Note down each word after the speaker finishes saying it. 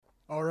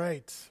All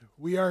right,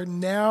 we are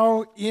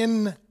now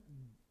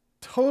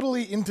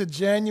totally into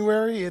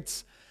January.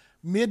 It's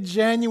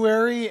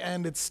mid-January,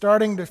 and it's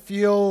starting to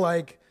feel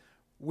like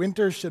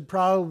winter should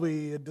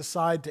probably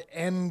decide to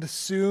end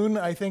soon.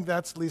 I think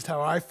that's at least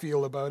how I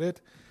feel about it.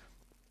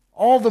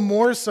 All the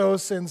more so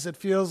since it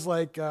feels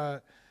like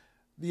the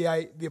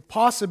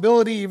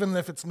possibility, even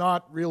if it's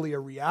not really a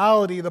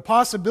reality, the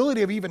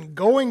possibility of even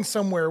going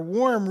somewhere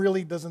warm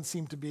really doesn't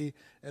seem to be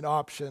an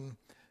option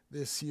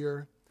this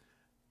year.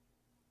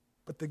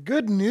 But the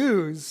good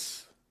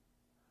news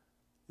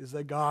is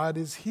that God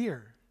is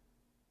here.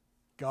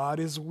 God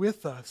is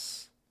with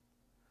us.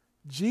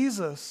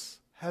 Jesus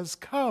has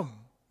come.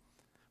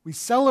 We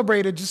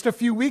celebrated just a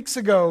few weeks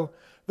ago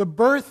the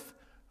birth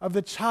of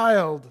the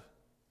child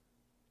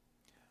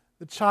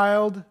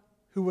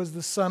who was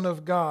the Son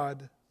of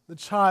God, the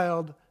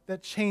child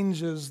that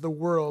changes the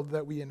world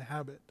that we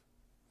inhabit.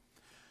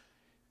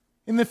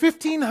 In the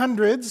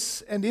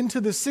 1500s and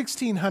into the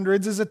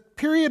 1600s is a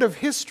period of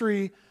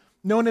history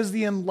known as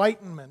the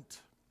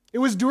Enlightenment. It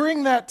was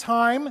during that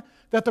time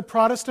that the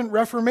Protestant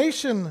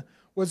Reformation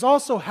was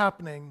also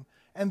happening,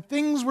 and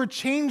things were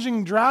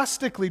changing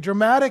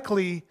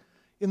dramatically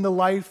in the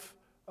life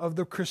of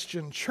the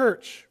Christian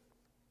church.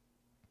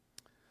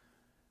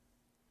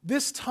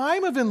 This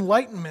time of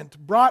enlightenment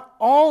brought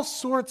all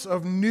sorts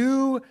of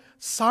new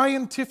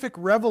scientific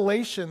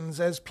revelations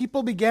as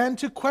people began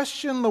to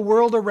question the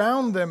world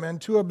around them and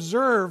to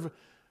observe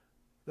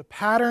the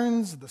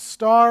patterns, the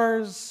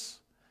stars,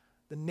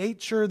 the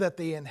nature that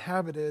they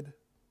inhabited,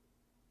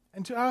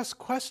 and to ask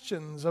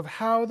questions of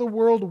how the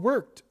world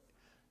worked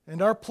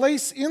and our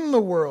place in the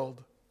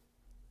world.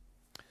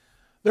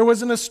 There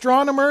was an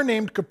astronomer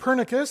named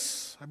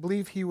Copernicus, I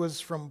believe he was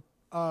from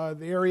the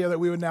area that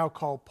we would now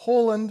call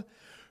Poland,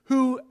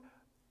 who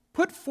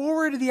put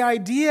forward the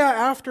idea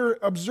after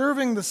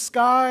observing the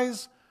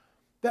skies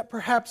that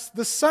perhaps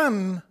the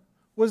sun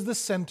was the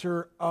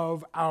center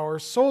of our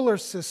solar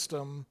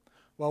system,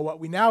 well,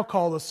 what we now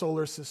call the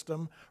solar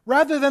system,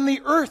 rather than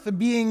the earth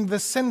being the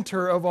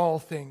center of all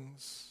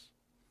things.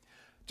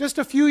 Just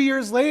a few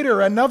years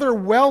later, another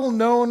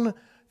well-known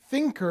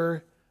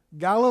thinker,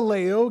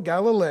 Galileo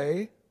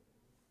Galilei,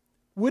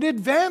 would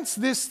advance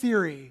this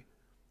theory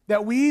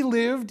that we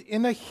lived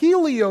in a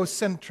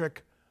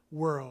heliocentric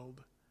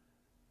world,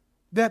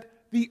 that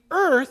the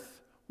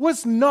earth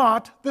was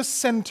not the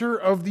center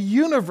of the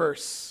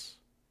universe.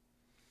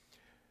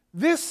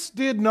 This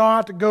did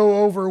not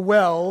go over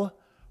well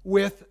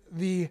with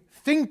the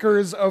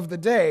thinkers of the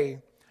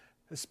day,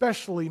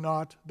 especially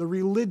not the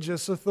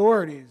religious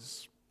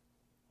authorities.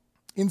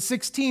 In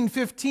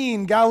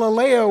 1615,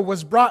 Galileo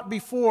was brought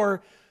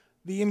before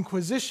the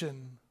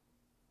Inquisition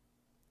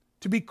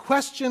to be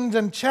questioned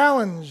and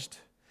challenged.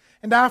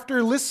 And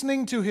after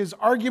listening to his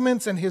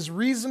arguments and his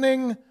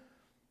reasoning,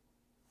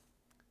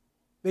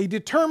 they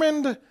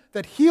determined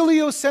that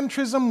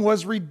heliocentrism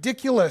was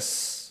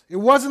ridiculous. It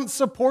wasn't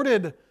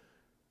supported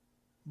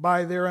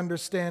by their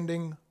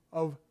understanding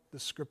of the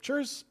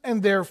Scriptures,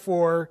 and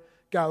therefore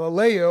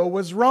Galileo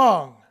was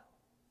wrong.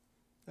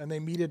 And they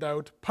meted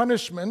out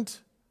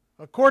punishment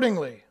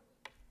accordingly.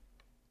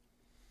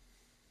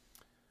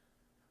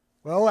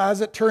 Well,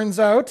 as it turns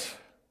out,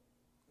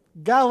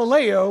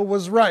 Galileo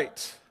was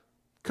right.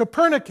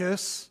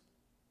 Copernicus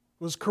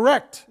was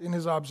correct in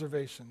his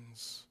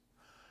observations.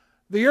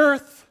 The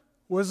earth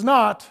was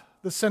not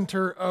the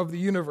center of the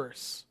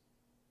universe,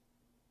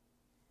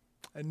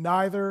 and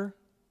neither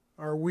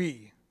are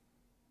we.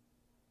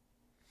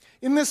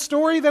 In this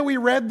story that we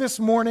read this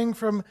morning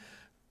from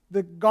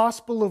the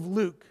Gospel of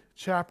Luke,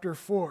 chapter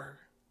 4,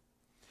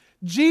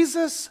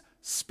 Jesus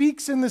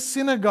speaks in the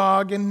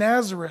synagogue in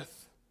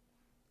Nazareth.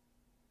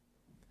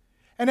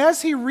 And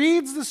as he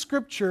reads the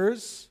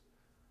Scriptures,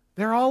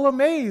 they're all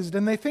amazed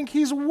and they think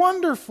he's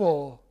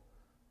wonderful.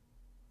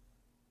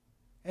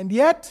 And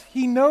yet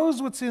he knows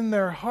what's in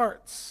their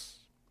hearts,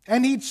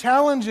 and he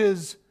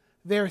challenges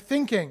their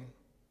thinking.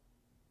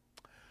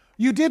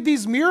 You did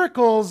these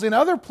miracles in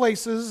other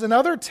places, in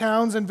other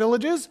towns and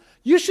villages.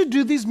 You should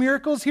do these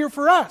miracles here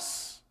for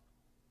us.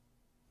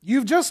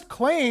 You've just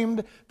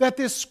claimed that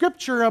this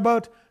scripture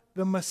about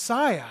the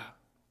Messiah,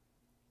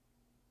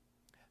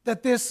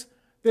 that this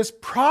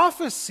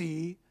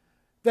prophecy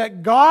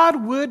that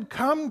God would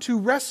come to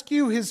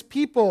rescue his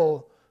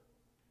people,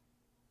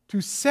 to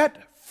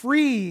set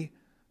free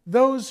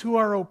those who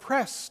are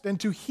oppressed, and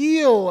to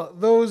heal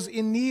those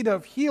in need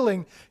of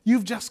healing.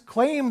 You've just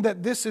claimed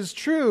that this is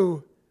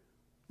true.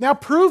 Now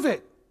prove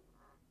it.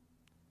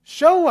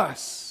 Show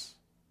us.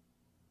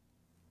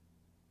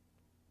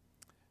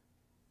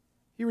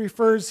 He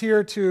refers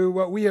here to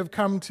what we have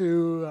come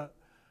to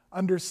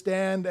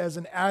understand as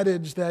an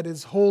adage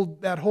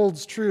that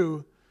holds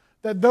true,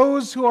 that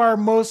those who are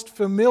most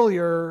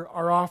familiar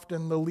are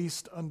often the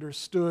least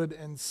understood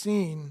and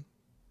seen.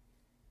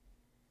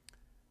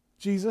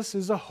 Jesus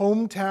is a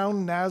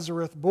hometown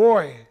Nazareth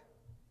boy.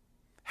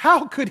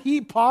 How could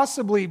he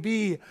possibly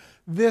be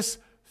this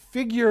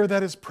figure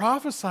that is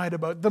prophesied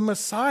about, the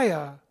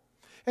Messiah?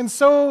 And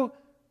so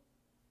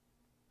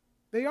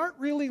they aren't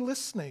really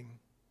listening.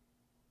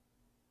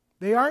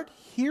 They aren't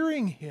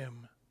hearing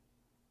him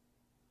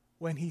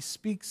when he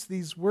speaks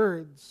these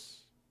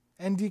words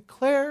and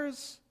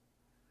declares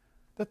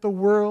that the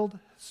world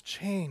has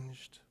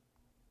changed,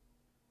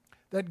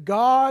 that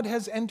God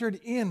has entered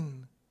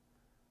in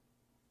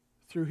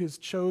through his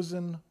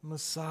chosen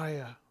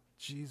Messiah,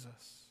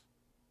 Jesus.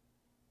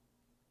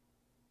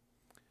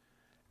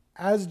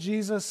 As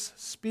Jesus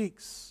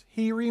speaks,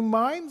 he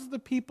reminds the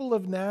people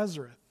of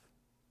Nazareth,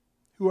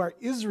 who are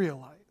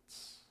Israelites,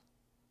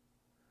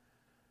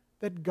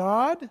 that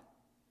God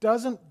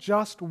doesn't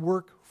just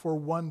work for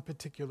one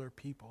particular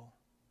people,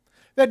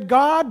 that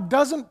God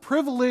doesn't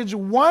privilege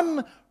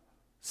one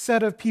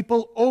set of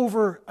people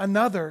over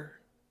another.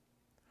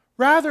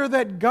 Rather,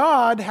 that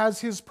God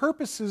has his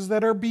purposes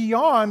that are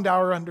beyond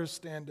our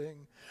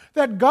understanding,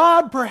 that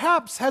God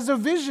perhaps has a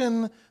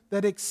vision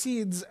that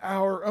exceeds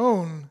our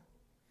own.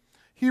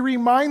 He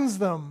reminds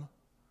them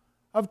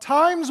of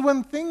times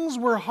when things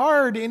were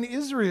hard in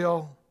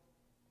Israel.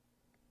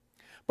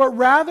 But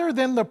rather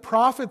than the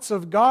prophets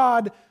of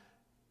God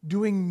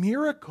doing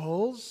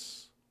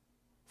miracles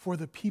for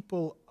the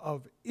people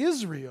of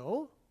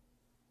Israel,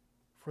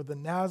 for the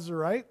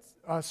Nazarites,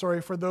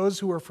 for those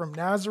who were from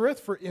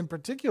Nazareth in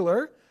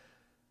particular,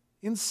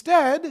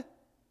 instead,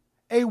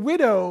 a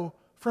widow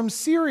from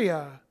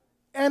Syria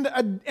and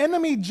an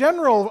enemy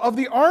general of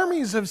the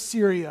armies of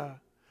Syria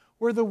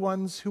were the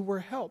ones who were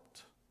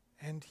helped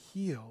and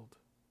healed.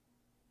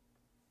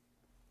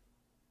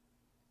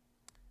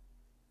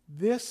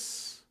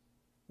 This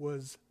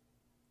was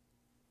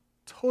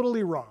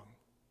totally wrong,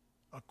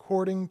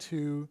 according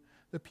to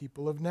the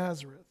people of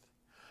Nazareth.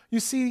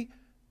 You see,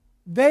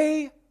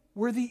 they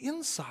were the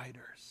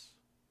insiders.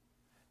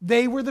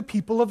 They were the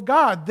people of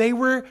God. They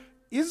were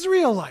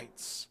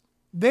Israelites.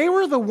 They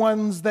were the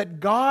ones that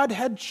God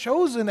had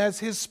chosen as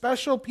his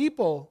special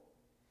people.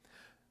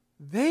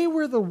 They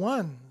were the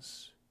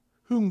ones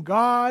whom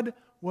God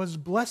was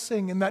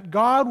blessing and that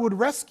God would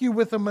rescue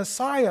with a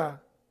Messiah.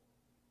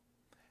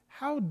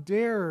 How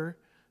dare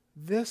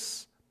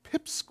this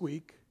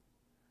pipsqueak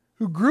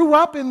who grew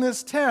up in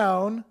this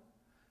town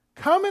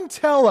come and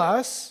tell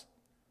us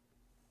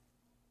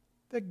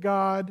that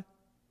God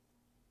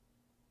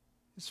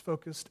is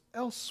focused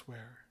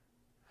elsewhere,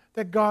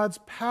 that God's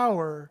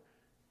power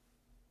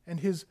and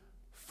his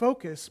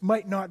focus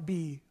might not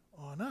be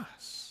on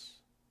us.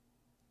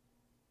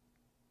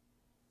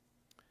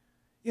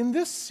 In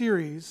this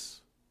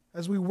series,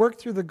 as we work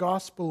through the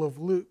Gospel of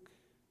Luke,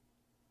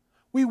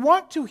 we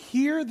want to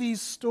hear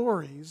these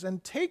stories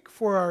and take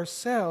for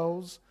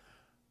ourselves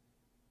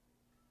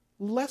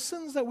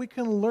lessons that we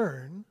can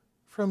learn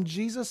from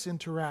Jesus'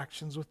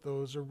 interactions with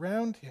those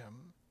around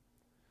him.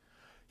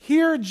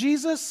 Here,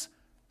 Jesus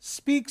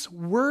speaks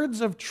words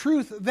of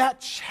truth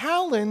that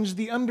challenge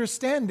the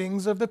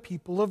understandings of the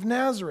people of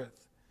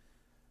Nazareth.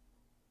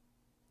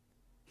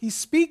 He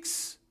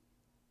speaks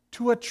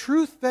to a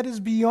truth that is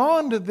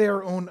beyond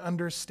their own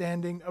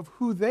understanding of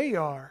who they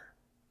are,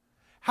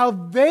 how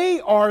they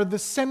are the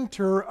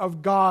center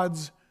of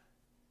God's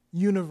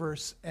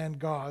universe and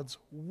God's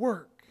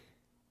work.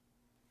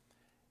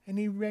 And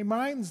he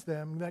reminds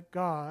them that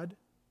God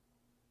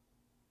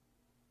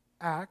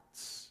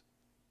acts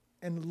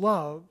and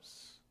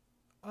loves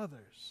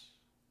others.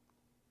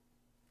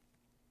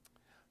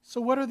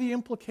 So what are the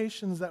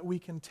implications that we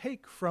can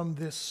take from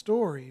this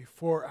story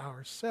for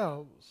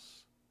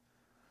ourselves?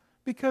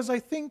 Because I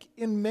think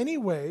in many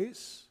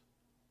ways,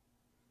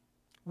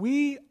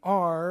 we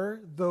are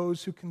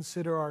those who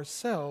consider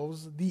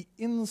ourselves the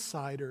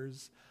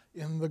insiders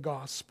in the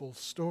gospel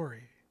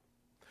story.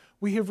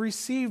 We have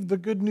received the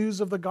good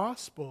news of the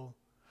gospel.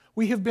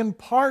 We have been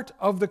part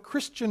of the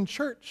Christian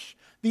church,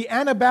 the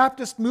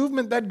Anabaptist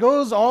movement that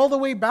goes all the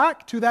way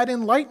back to that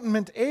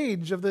Enlightenment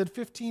age of the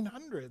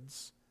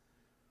 1500s.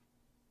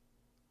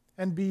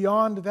 And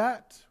beyond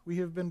that, we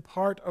have been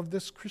part of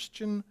this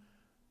Christian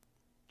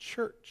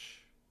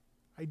church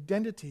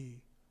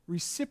identity,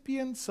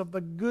 recipients of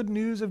the good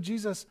news of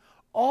Jesus,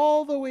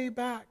 all the way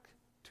back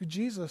to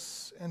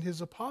Jesus and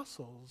his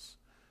apostles.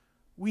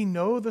 We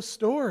know the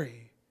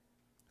story.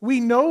 We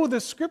know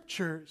the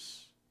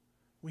scriptures.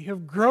 We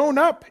have grown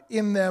up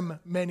in them,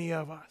 many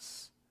of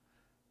us.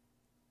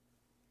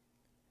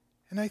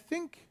 And I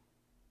think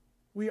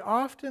we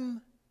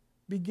often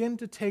begin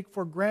to take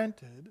for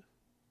granted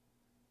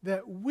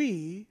that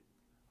we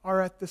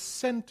are at the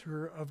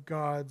center of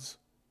God's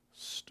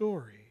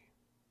story.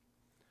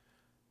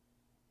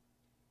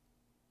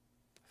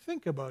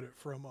 Think about it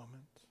for a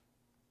moment.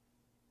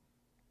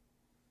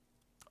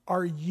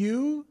 Are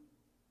you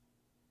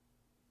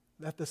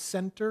at the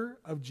center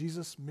of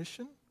Jesus'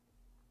 mission,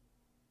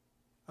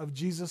 of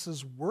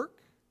Jesus' work,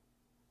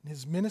 and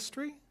his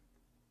ministry?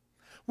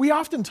 We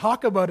often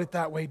talk about it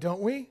that way,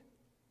 don't we?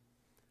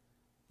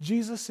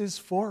 Jesus is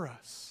for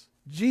us.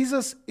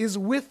 Jesus is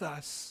with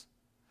us.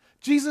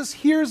 Jesus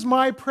hears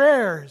my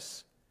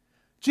prayers.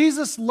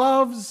 Jesus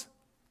loves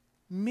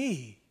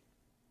me.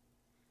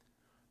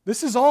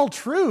 This is all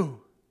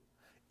true.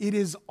 It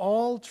is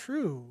all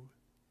true.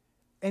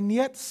 And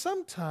yet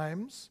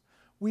sometimes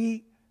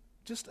we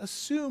just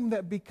assume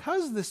that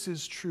because this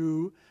is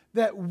true,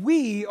 that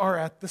we are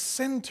at the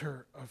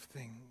center of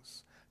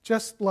things,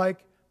 just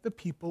like the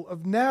people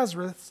of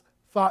Nazareth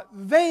thought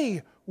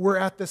they were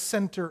at the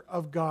center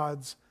of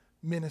God's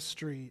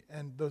ministry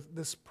and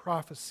this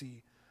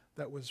prophecy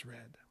that was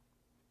read.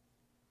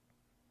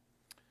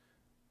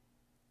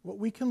 What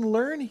we can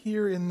learn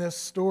here in this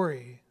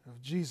story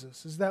of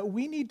Jesus is that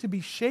we need to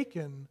be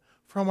shaken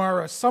from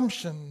our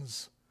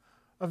assumptions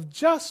of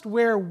just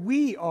where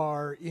we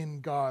are in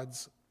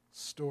God's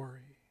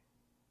story.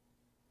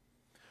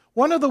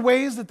 One of the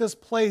ways that this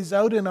plays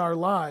out in our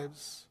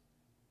lives,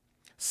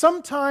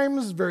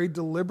 sometimes very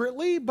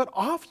deliberately, but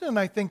often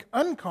I think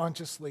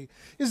unconsciously,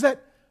 is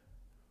that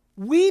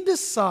we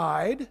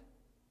decide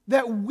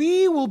that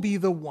we will be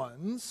the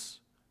ones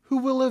who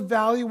will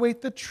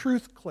evaluate the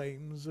truth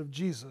claims of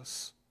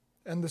Jesus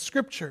and the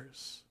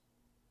Scriptures.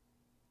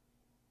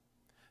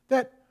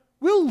 That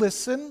we'll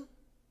listen,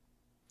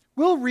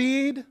 we'll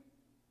read,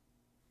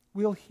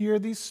 we'll hear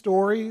these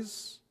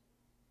stories,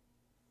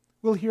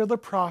 we'll hear the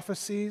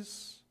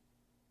prophecies,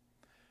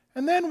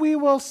 and then we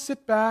will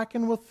sit back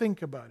and we'll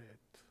think about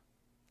it.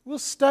 We'll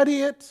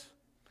study it,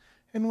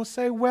 and we'll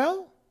say,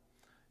 well,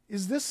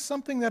 is this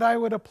something that I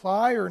would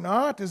apply or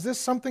not? Is this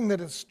something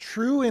that is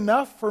true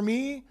enough for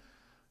me?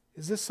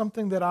 Is this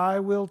something that I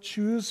will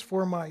choose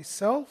for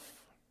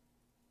myself?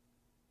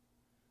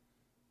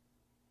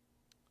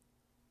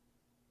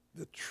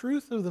 The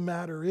truth of the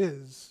matter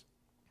is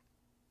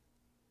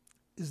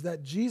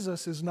that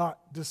Jesus is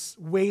not just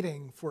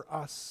waiting for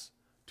us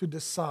to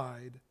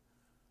decide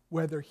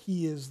whether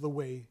He is the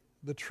way,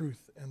 the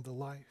truth, and the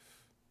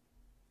life.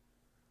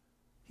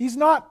 He's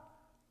not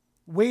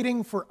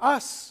waiting for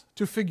us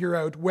to figure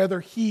out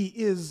whether He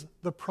is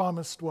the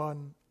promised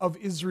one of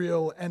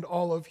Israel and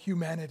all of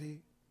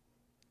humanity.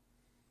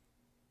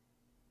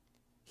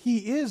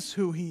 He is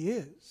who He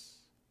is.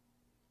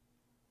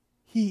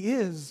 He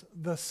is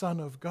the Son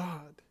of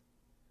God.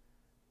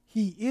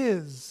 He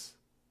is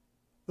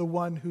the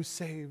one who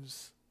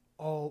saves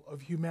all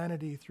of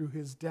humanity through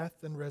His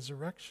death and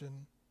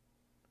resurrection.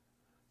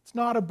 It's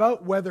not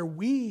about whether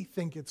we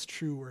think it's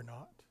true or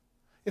not.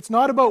 It's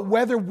not about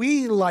whether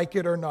we like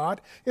it or not.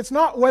 It's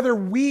not whether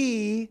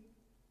we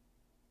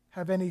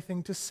have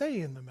anything to say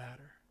in the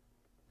matter.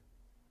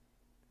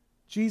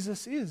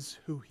 Jesus is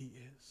who He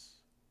is.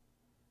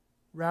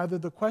 Rather,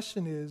 the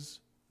question is,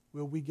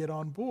 will we get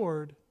on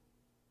board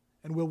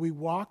and will we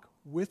walk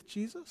with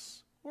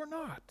Jesus or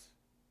not?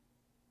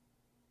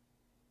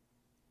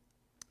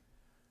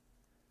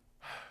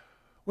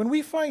 When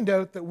we find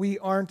out that we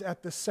aren't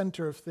at the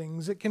center of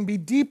things, it can be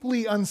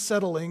deeply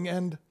unsettling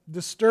and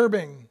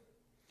disturbing.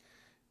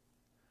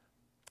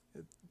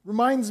 It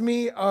reminds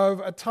me of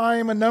a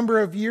time a number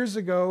of years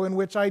ago in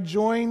which I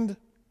joined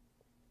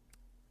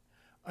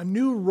a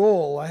new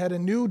role. I had a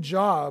new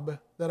job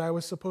that I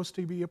was supposed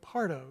to be a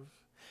part of.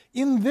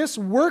 In this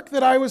work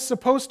that I was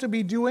supposed to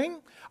be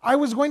doing, I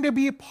was going to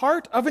be a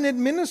part of an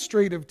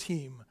administrative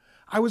team.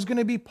 I was going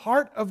to be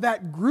part of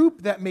that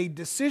group that made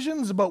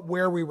decisions about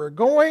where we were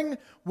going,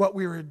 what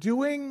we were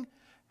doing,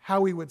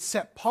 how we would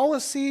set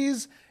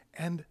policies,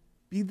 and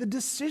be the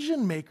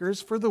decision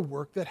makers for the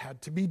work that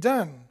had to be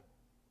done.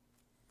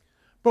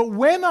 But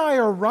when I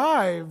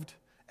arrived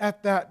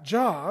at that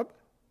job,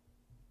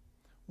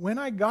 when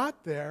I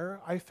got there,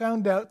 I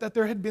found out that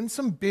there had been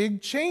some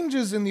big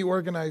changes in the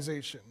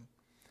organization.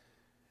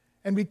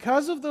 And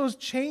because of those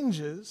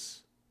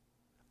changes,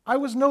 I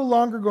was no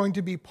longer going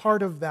to be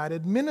part of that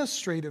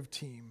administrative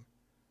team.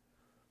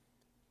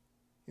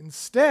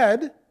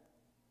 Instead,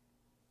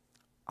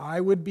 I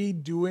would be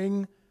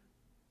doing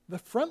the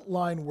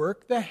frontline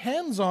work, the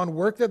hands-on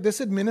work that this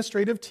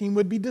administrative team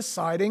would be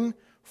deciding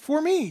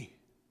for me.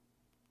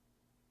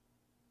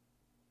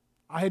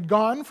 I had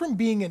gone from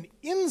being an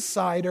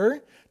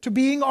insider to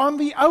being on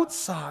the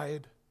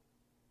outside,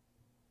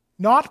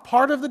 not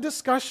part of the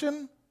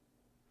discussion,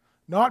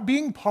 not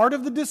being part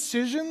of the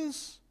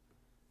decisions,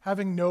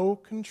 having no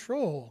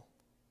control.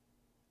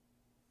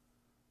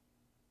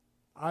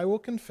 I will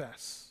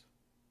confess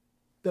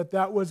that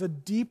that was a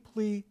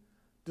deeply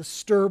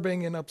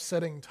disturbing and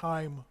upsetting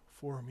time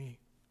for me.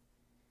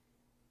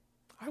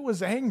 I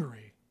was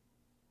angry.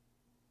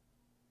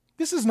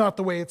 This is not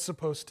the way it's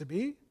supposed to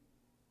be.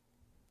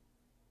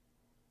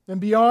 And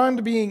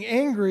beyond being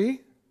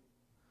angry,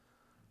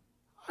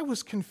 I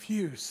was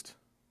confused.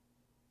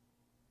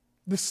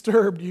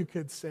 Disturbed, you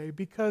could say,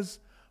 because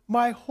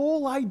my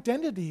whole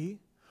identity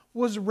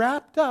was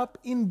wrapped up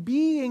in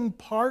being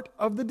part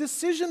of the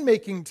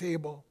decision-making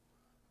table,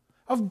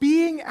 of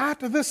being at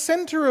the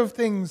center of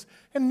things,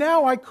 and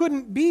now I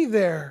couldn't be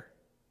there.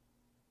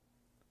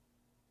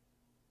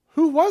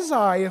 Who was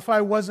I if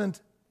I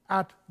wasn't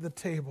at the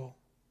table?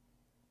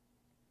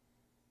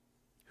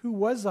 Who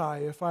was I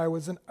if I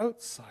was an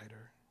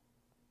outsider?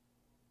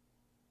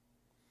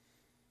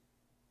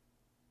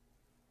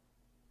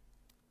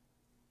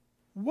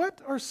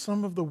 What are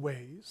some of the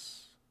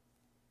ways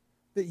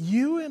that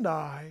you and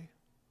I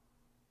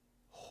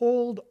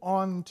hold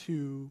on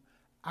to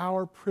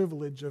our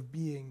privilege of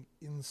being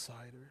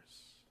insiders?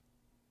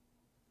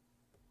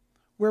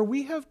 where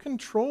we have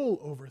control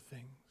over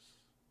things,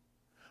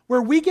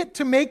 where we get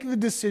to make the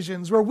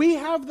decisions, where we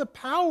have the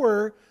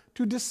power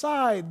to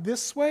decide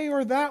this way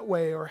or that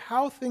way, or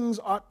how things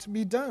ought to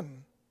be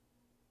done.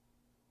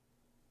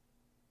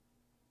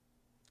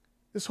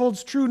 This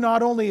holds true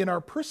not only in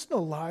our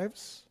personal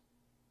lives,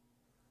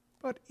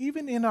 but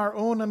even in our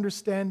own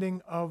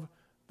understanding of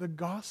the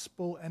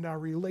gospel and our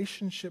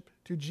relationship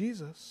to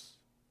Jesus.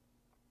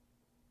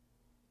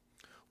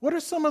 What are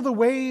some of the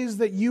ways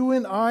that you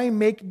and I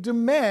make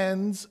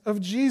demands of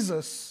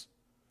Jesus?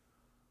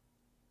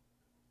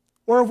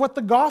 Or of what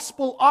the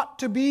gospel ought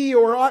to be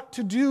or ought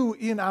to do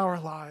in our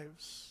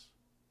lives?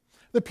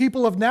 The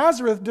people of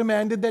Nazareth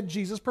demanded that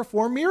Jesus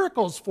perform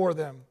miracles for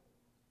them.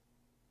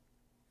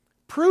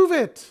 Prove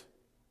it.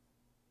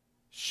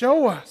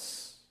 Show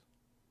us.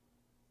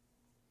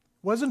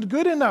 Wasn't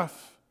good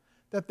enough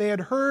that they had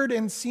heard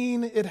and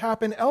seen it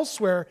happen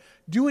elsewhere.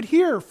 Do it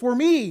here for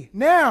me,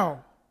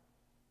 now.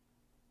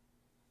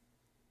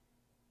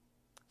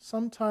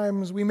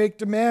 Sometimes we make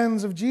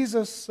demands of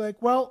Jesus like,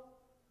 well,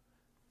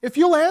 if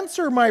you'll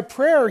answer my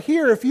prayer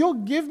here, if you'll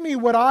give me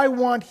what I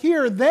want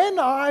here, then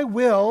I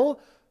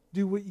will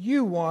do what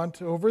you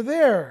want over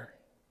there.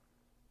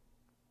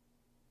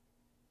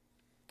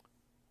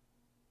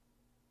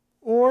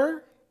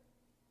 Or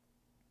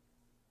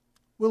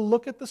we'll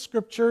look at the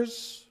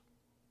Scriptures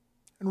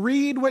and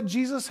read what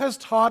Jesus has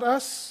taught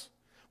us,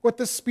 what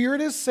the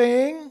Spirit is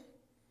saying,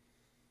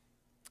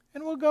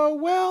 and we'll go,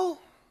 well,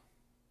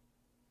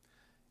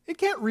 it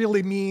can't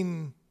really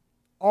mean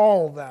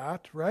all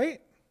that,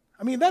 right?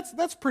 I mean,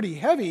 that's pretty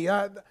heavy.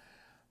 I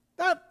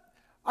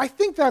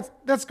think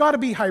that's got to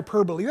be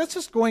hyperbole. That's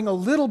just going a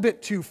little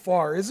bit too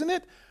far, isn't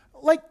it?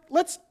 Like,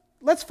 let's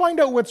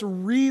find out what's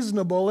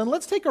reasonable, and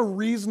let's take a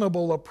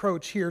reasonable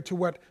approach here to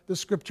what the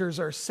Scriptures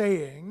are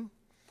saying,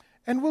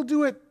 and we'll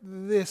do it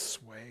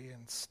this way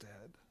instead.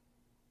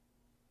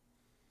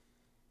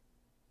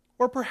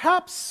 Or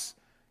perhaps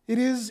it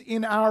is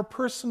in our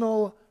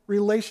personal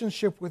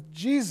relationship with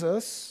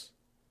Jesus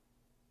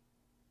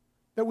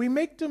that we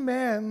make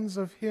demands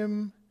of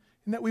Him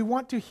and that we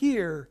want to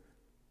hear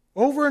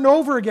over and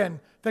over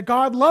again that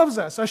God loves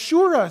us,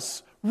 assure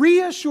us,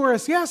 reassure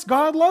us, yes,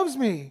 God loves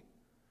me.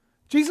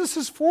 Jesus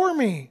is for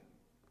me.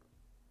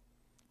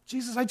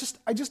 Jesus,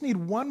 I just need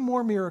one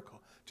more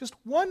miracle. Just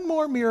one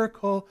more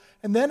miracle,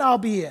 and then I'll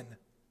be in.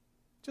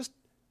 Just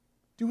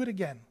do it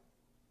again.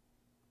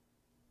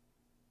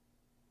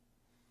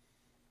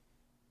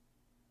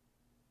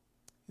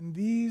 In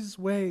these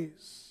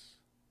ways,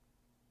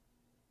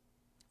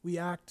 we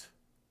act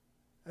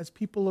as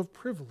people of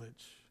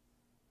privilege,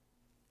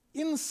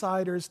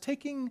 insiders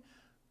taking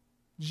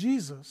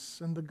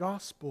Jesus and the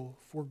gospel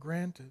for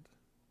granted.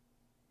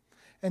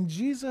 And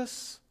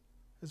Jesus,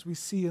 as we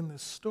see in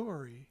this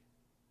story,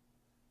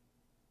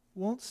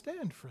 won't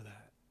stand for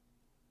that.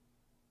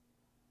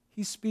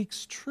 He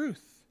speaks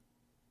truth,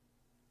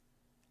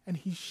 and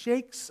He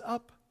shakes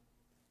up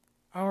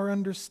our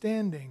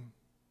understanding.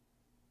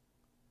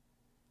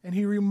 And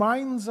He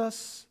reminds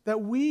us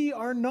that we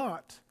are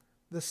not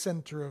the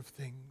center of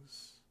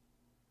things.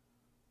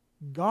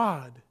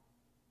 God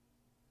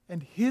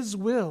and His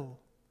will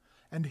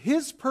and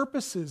His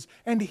purposes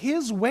and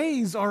His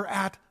ways are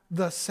at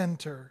the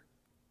center.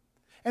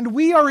 And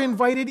we are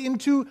invited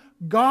into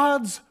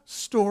God's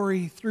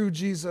story through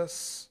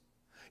Jesus.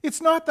 It's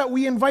not that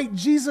we invite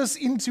Jesus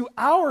into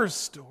our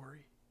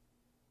story.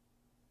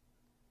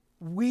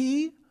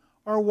 We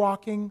are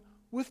walking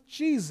with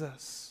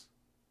Jesus.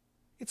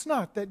 It's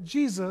not that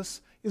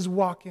Jesus is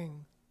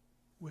walking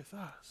with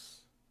us.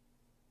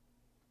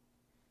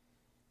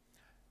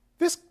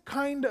 This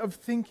kind of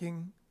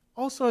thinking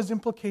also has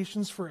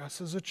implications for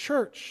us as a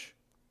church.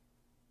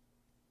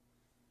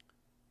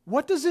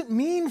 What does it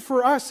mean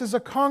for us as a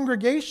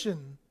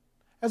congregation,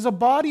 as a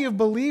body of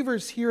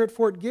believers here at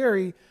Fort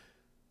Garry,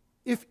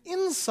 if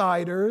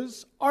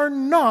insiders are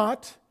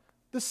not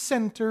the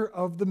center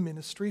of the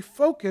ministry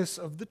focus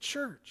of the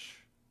church?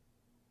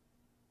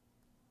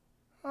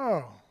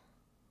 Oh,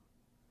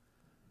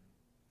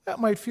 that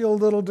might feel a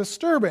little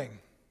disturbing.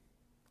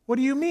 What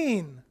do you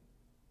mean?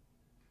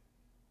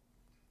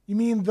 You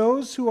mean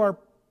those who are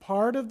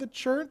part of the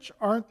church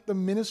aren't the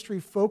ministry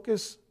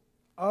focus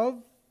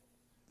of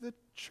the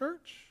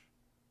church?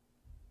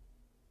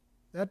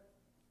 That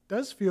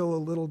does feel a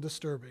little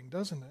disturbing,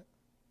 doesn't it?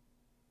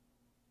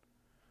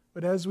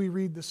 But as we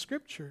read the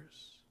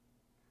Scriptures,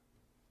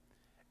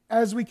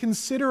 as we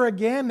consider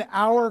again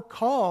our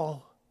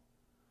call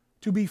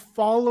to be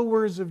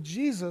followers of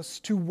Jesus,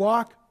 to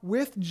walk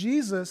with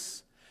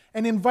Jesus,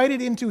 and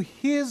invited into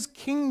His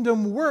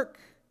kingdom work,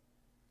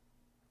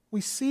 we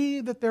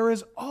see that there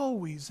is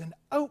always an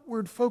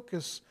outward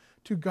focus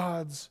to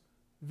God's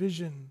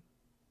vision,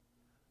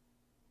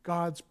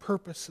 God's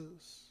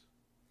purposes.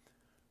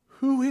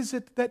 Who is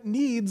it that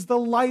needs the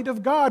light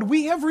of God?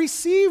 We have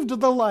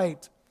received the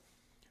light.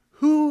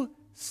 Who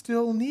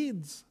still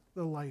needs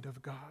the light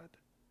of God?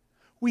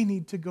 We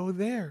need to go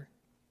there.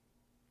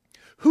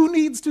 Who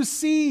needs to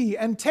see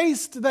and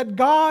taste that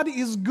God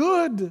is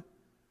good?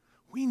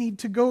 We need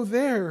to go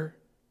there.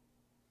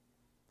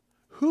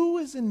 Who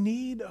is in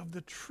need of the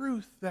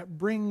truth that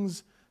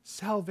brings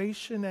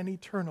salvation and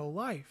eternal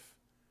life?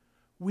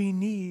 We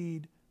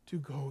need to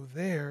go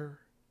there.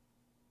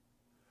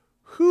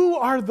 Who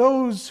are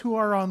those who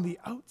are on the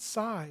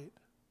outside?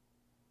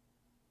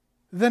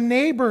 The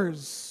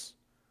neighbors,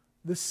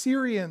 the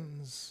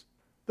Syrians,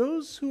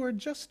 those who are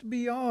just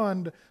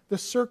beyond the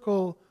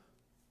circle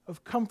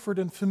of comfort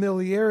and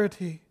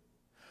familiarity.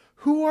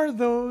 Who are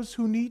those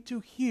who need to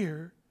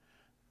hear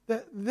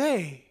that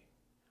they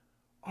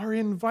are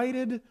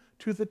invited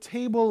to the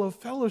table of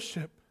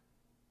fellowship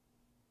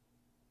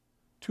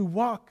to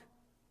walk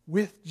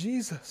with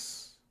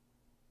Jesus?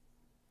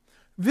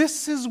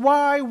 This is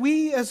why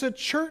we as a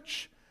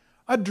church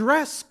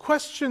address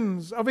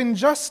questions of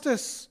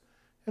injustice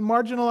and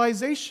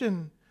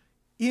marginalization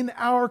in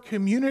our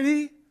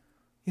community,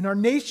 in our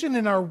nation,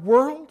 in our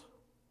world.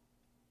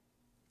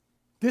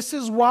 This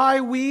is why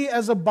we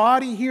as a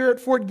body here at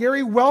Fort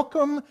Garry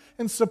welcome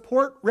and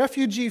support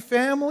refugee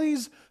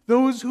families,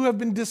 those who have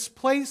been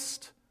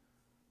displaced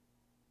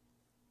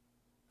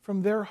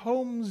from their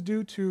homes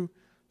due to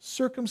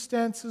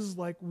circumstances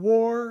like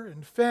war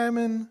and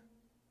famine,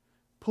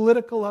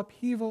 political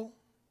upheaval.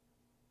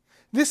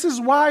 This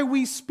is why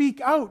we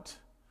speak out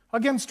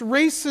against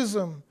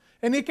racism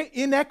and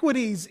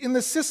inequities in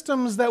the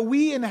systems that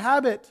we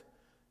inhabit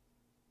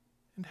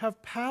and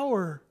have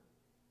power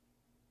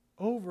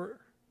over.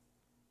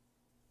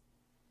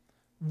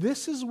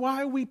 This is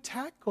why we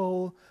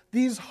tackle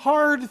these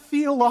hard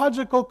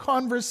theological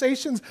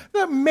conversations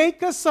that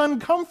make us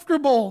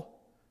uncomfortable.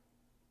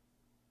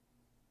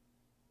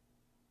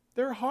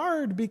 They're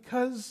hard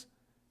because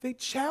they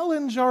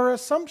challenge our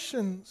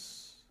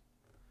assumptions.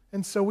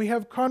 And so we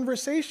have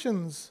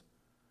conversations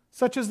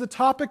such as the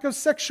topic of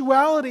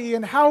sexuality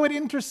and how it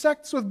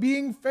intersects with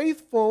being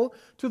faithful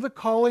to the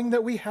calling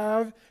that we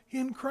have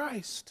in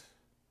Christ.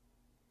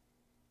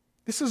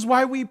 This is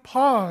why we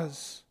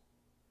pause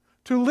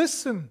to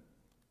listen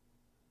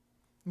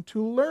and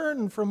to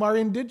learn from our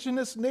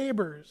indigenous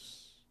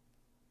neighbors,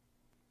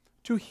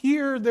 to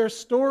hear their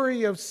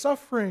story of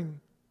suffering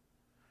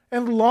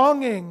and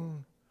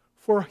longing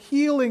for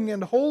healing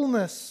and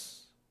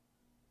wholeness.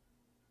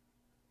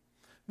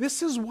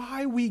 This is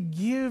why we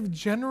give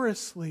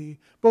generously,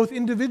 both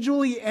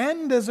individually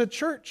and as a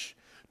church,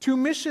 to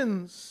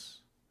missions,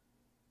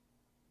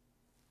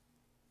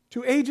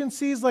 to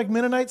agencies like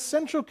Mennonite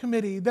Central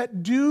Committee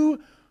that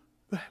do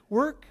the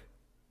work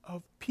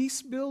of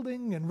peace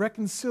building and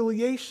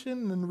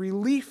reconciliation and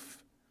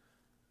relief,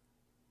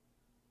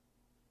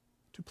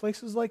 to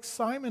places like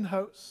Simon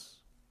House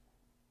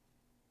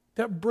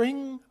that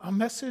bring a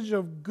message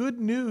of good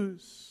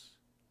news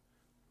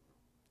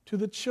to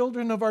the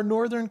children of our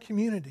northern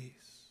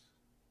communities.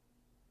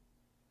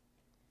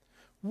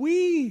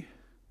 We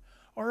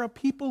are a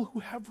people who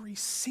have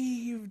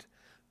received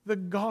the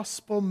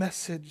gospel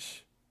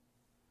message,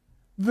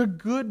 the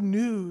good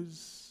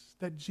news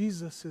that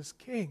Jesus is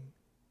King,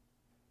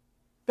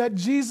 that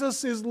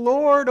Jesus is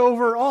Lord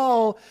over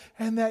all,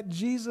 and that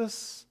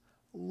Jesus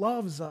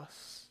loves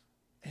us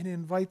and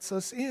invites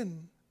us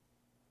in.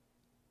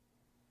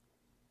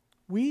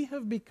 We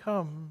have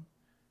become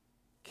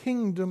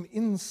kingdom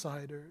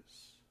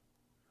insiders.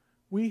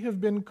 We have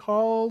been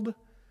called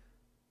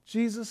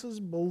Jesus'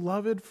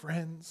 beloved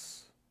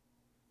friends,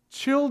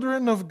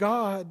 children of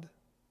God.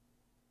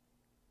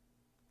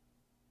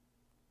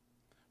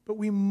 But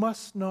we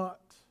must not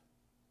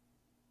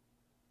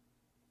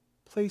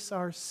place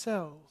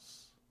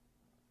ourselves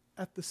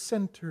at the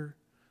center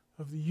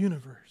of the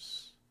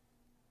universe.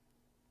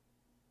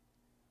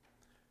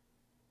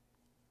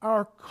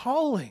 Our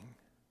calling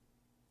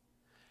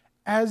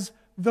as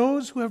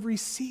those who have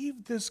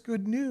received this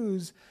good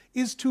news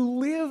is to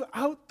live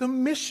out the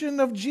mission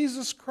of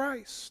Jesus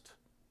Christ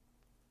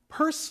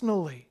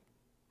personally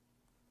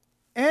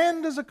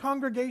and as a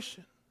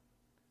congregation,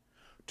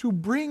 to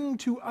bring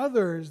to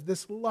others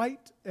this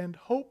light and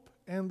hope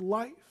and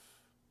life.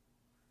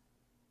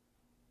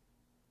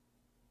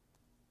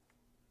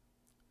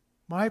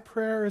 My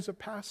prayer as a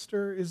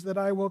pastor is that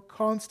I will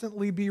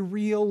constantly be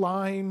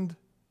realigned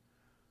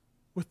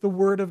with the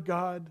Word of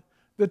God,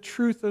 the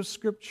truth of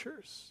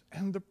Scriptures,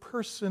 and the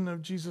person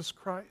of Jesus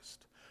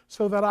Christ,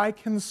 so that I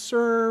can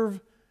serve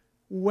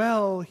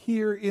well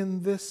here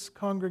in this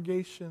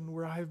congregation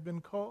where I have been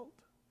called.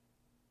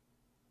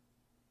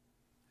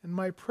 And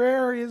my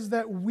prayer is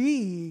that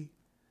we,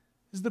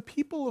 as the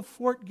people of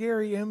Fort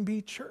Garry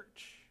MB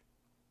Church,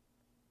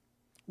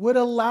 would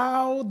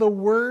allow the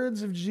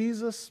words of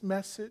Jesus'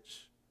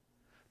 message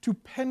to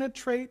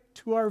penetrate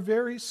to our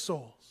very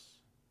souls,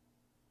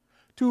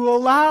 to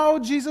allow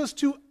Jesus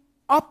to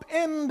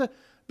upend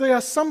the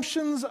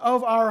assumptions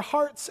of our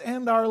hearts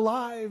and our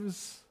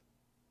lives,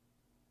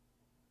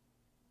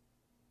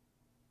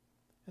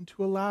 and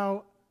to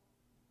allow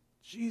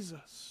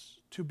Jesus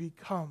to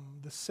become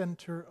the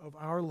center of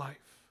our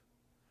life,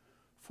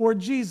 for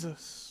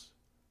Jesus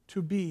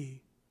to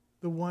be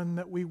the one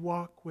that we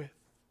walk with.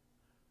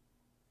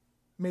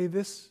 May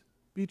this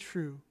be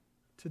true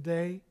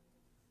today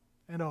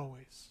and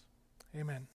always. Amen.